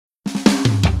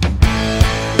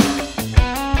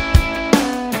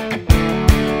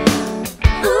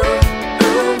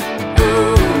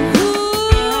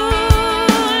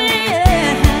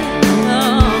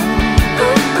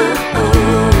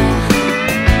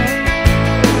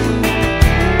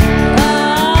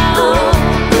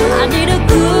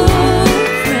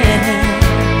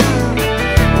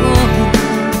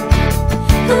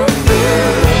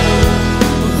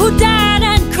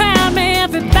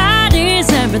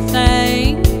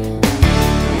everything.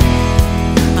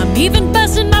 I'm even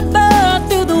busting my butt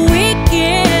through the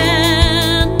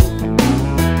weekend.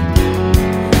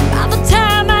 By the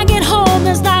time I get home,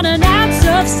 there's not an ounce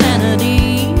of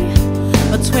sanity.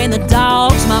 Between the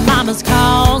dogs, my mama's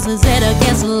calls, is it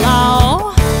against the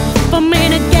law for me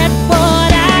to get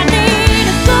what I need?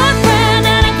 A good friend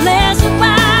and a glass of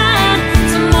wine,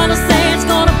 someone to say it's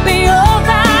gonna be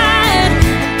alright. A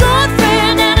good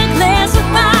friend and a glass of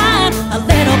wine, a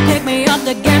little pick me up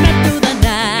to get me through the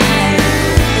night.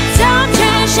 The time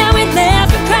change and we laugh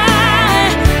and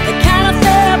cry, the kind of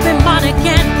therapy money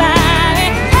can't buy.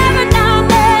 Every now and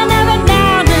then,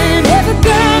 every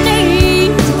girl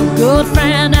needs a good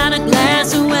friend and a glass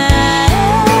of wine.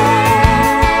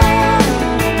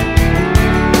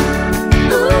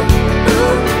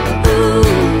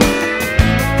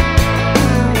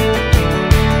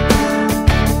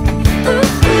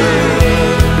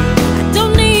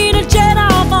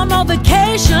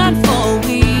 For a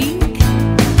week,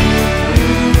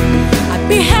 I'd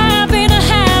be happy to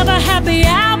have a happy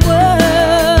hour.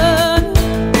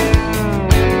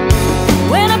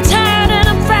 When I'm tired and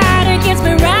I'm fried, it gets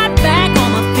me right back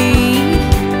on my feet.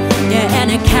 Yeah,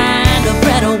 any kind of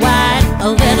red or white, a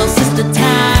little sister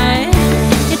tie.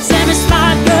 It's every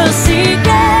smart girl's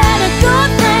secret. A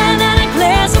good friend and a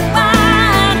glass of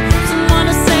wine, someone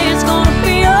to say it's gonna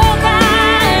be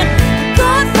alright. A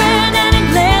good friend and a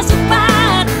glass of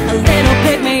wine, a little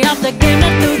pick me up to get me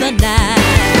through the night.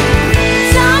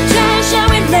 Some change and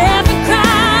we laugh and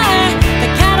cry, the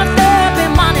kind of therapy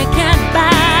money can't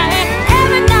buy.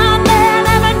 Every now and then,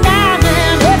 every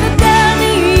girl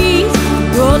needs a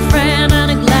good friend and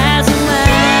a glass of wine.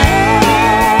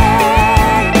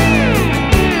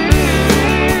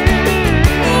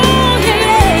 Oh yeah.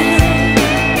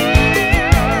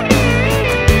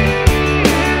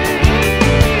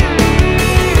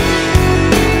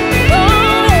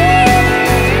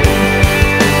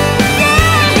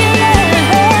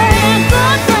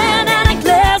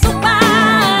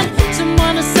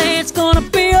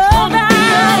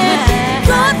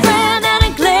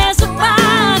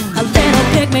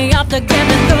 To get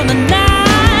me through the night.